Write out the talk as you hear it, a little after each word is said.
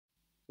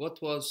What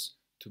was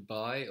to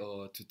buy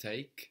or to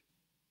take?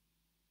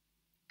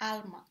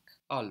 Almak.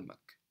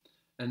 Almak.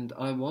 And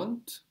I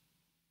want?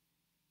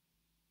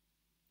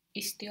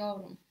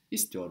 İstiyorum.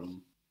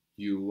 İstiyorum.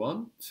 You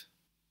want?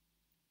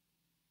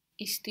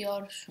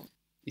 İstiyorsun.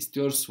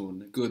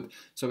 İstiyorsun. Good.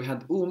 So we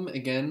had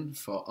again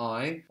for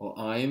I or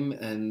I'm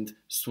and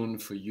sun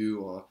for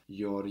you or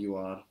your, you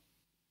are.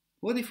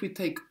 What if we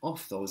take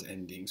off those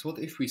endings? What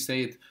if we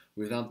say it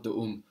without the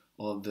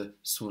or the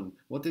sun?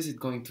 What is it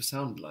going to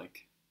sound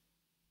like?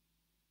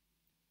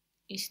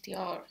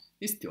 İstiyor.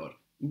 İstiyor.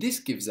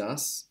 This gives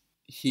us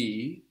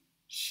he,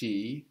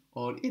 she,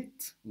 or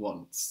it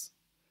wants.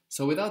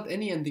 So without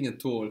any ending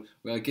at all,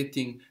 we are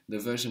getting the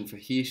version for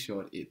he, she,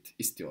 or it.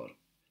 İstiyor.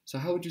 So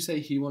how would you say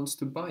he wants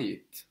to buy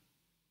it?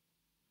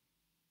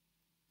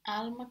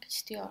 Almak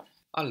istiyor.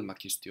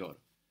 Almak istiyor.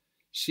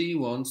 She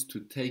wants to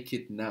take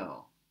it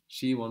now.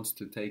 She wants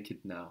to take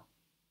it now.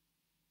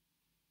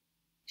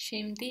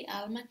 Şimdi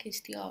almak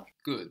istiyor.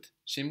 Good.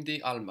 Şimdi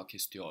almak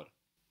istiyor.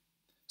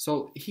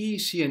 So he,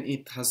 she, and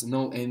it has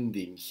no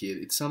ending here.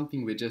 It's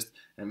something we're just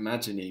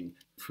imagining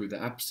through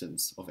the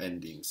absence of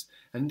endings.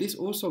 And this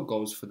also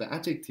goes for the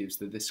adjectives,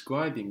 the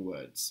describing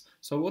words.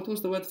 So what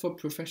was the word for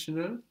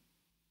professional?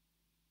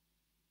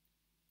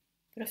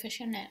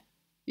 Profesyonel.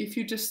 If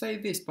you just say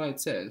this by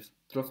itself,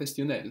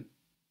 professional,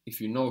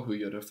 if you know who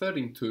you're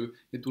referring to,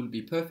 it will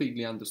be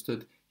perfectly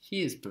understood.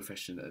 He is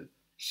professional,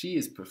 she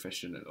is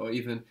professional, or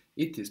even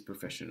it is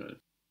professional.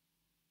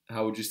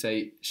 How would you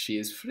say she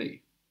is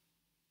free?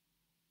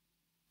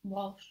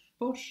 Boş.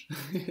 Boş.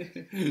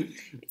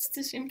 It's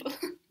too simple.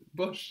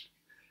 Boş.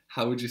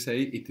 How would you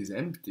say it is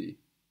empty?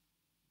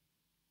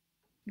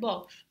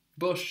 Boş.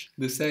 Boş.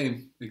 The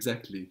same,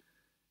 exactly.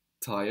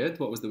 Tired.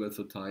 What was the word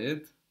for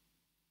tired?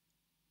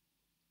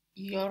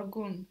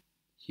 Yorgun.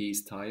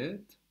 He's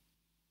tired.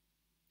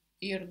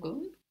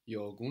 Yorgun.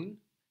 Yorgun.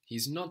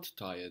 He's not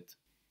tired.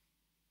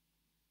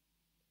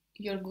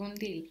 Yorgun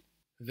değil.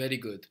 Very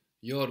good.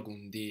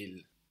 Yorgun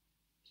değil.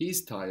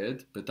 He's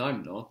tired, but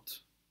I'm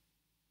not.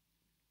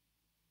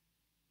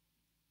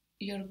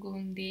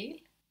 Yorgun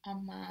değil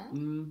ama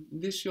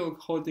This you're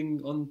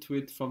holding on to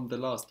it from the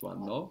last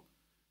one, no?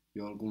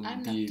 Yorgun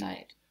I'm değil. not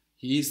tired.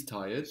 He is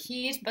tired.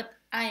 He is, but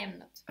I am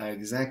not.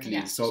 Exactly.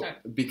 Yeah, so sorry.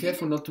 be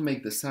careful not to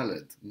make the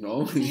salad.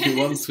 No, you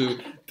want to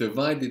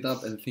divide it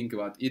up and think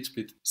about each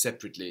bit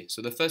separately.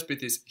 So the first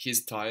bit is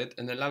he's tired,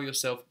 and allow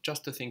yourself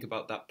just to think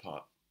about that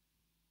part.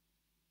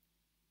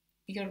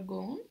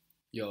 Yorgun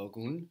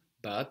Yorgun,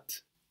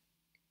 but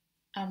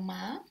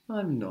ama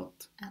I'm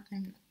not.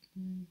 I'm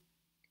not.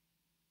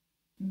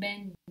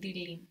 Ben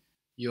değilim.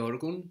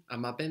 Yorgun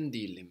ama ben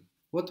değilim.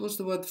 What was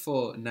the word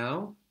for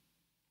now?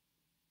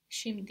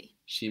 Şimdi.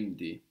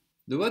 Şimdi.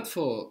 The word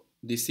for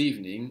this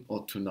evening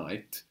or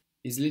tonight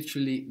is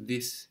literally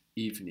this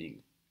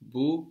evening.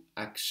 Bu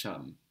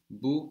akşam.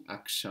 Bu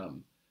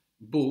akşam.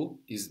 Bu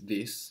is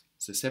this.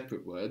 It's a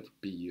separate word,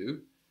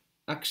 bu.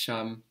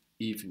 Akşam,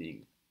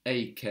 evening.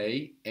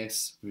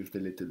 A-K-S with the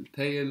little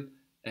tail,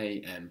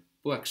 A-M.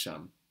 Bu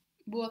akşam.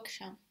 Bu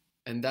akşam.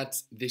 And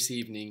that's this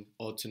evening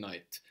or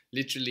tonight.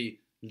 Literally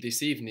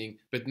this evening,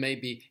 but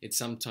maybe it's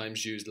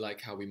sometimes used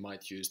like how we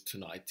might use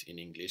tonight in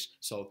English.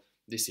 So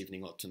this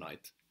evening or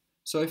tonight.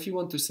 So if you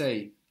want to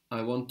say,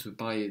 I want to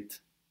buy it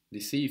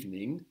this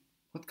evening,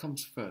 what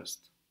comes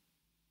first?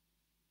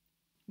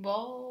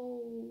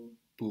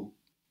 Bu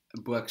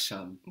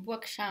akşam. Bu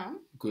akşam.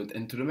 Good.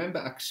 And to remember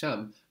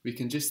akşam, we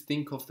can just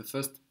think of the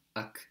first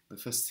the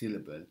first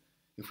syllable.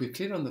 If we're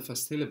clear on the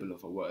first syllable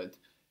of a word,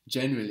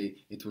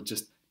 generally it will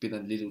just be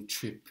that little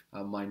trip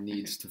our mind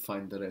needs to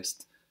find the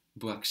rest.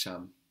 Bu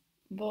akşam.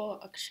 Bu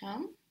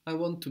akşam. I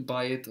want to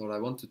buy it or I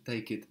want to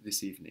take it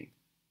this evening.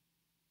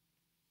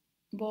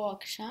 Bu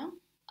akşam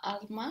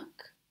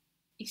almak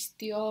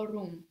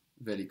istiyorum.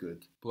 Very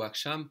good. Bu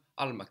akşam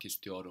almak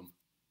istiyorum.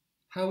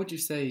 How would you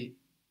say,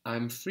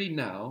 I'm free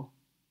now,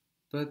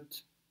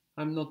 but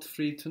I'm not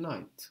free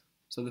tonight?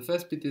 So the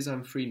first bit is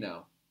I'm free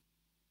now.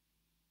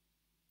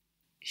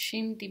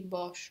 Şimdi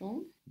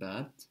boşum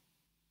But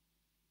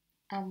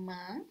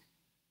ama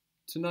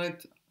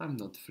tonight I'm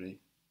not free.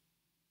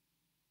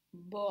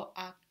 bu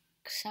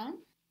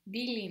akşam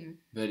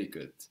değilim. Very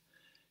good.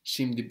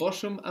 Şimdi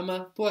boşum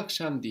ama bu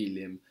akşam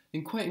değilim.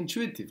 And quite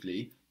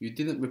intuitively, you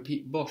didn't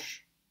repeat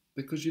boş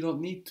because you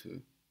don't need to.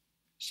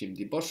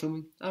 Şimdi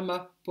boşum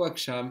ama bu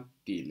akşam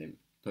değilim.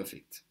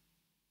 Perfect.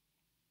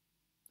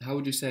 How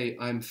would you say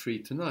I'm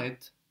free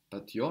tonight,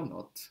 but you're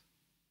not?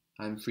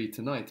 I'm free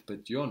tonight,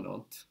 but you're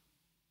not.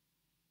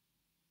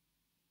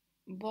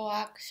 Bu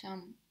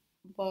akşam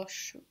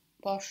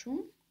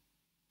boşum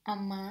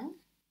ama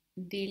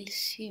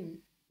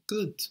değilsin.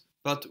 Good.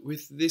 But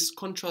with this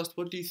contrast,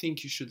 what do you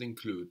think you should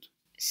include?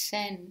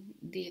 Sen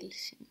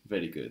değilsin.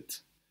 Very good.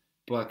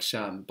 Bu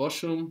akşam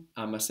boşum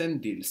ama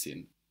sen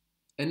değilsin.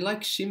 And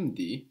like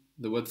şimdi,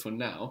 the word for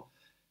now,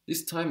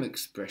 this time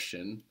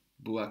expression,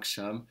 bu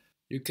akşam,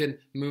 you can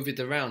move it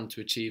around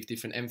to achieve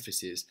different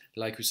emphasis,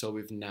 like we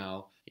saw with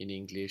now in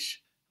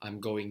English. I'm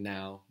going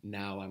now,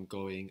 now I'm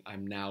going,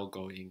 I'm now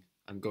going,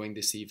 I'm going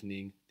this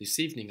evening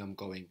I'm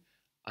going,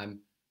 I'm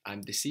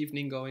I'm this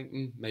evening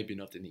going, maybe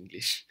not in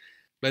English.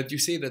 But you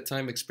see that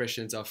time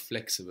expressions are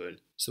flexible.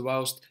 So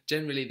whilst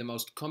generally the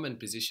most common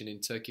position in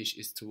Turkish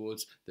is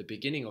towards the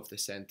beginning of the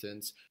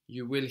sentence,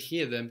 you will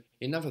hear them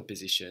in other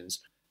positions.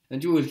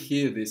 And you will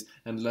hear this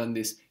and learn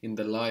this in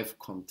the live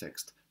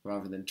context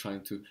rather than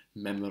trying to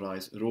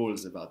memorize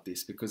rules about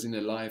this, because in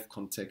a live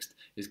context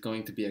it's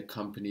going to be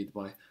accompanied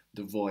by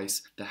the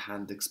voice, the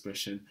hand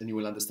expression, and you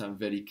will understand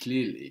very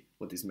clearly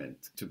what is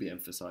meant to be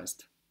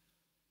emphasized.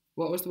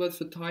 What was the word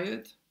for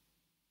tired?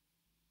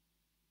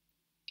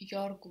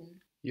 Yorgun.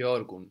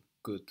 Yorgun.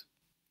 Good.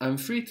 I'm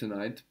free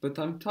tonight, but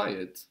I'm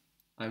tired.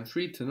 I'm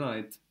free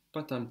tonight,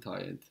 but I'm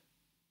tired.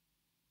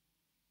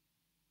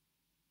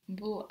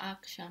 Bu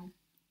akşam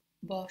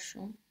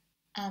boşum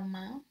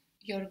ama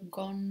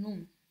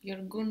yorgunum.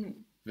 Yorgunum.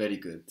 Very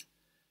good.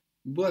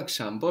 Bu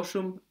akşam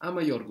boşum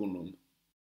ama yorgunum.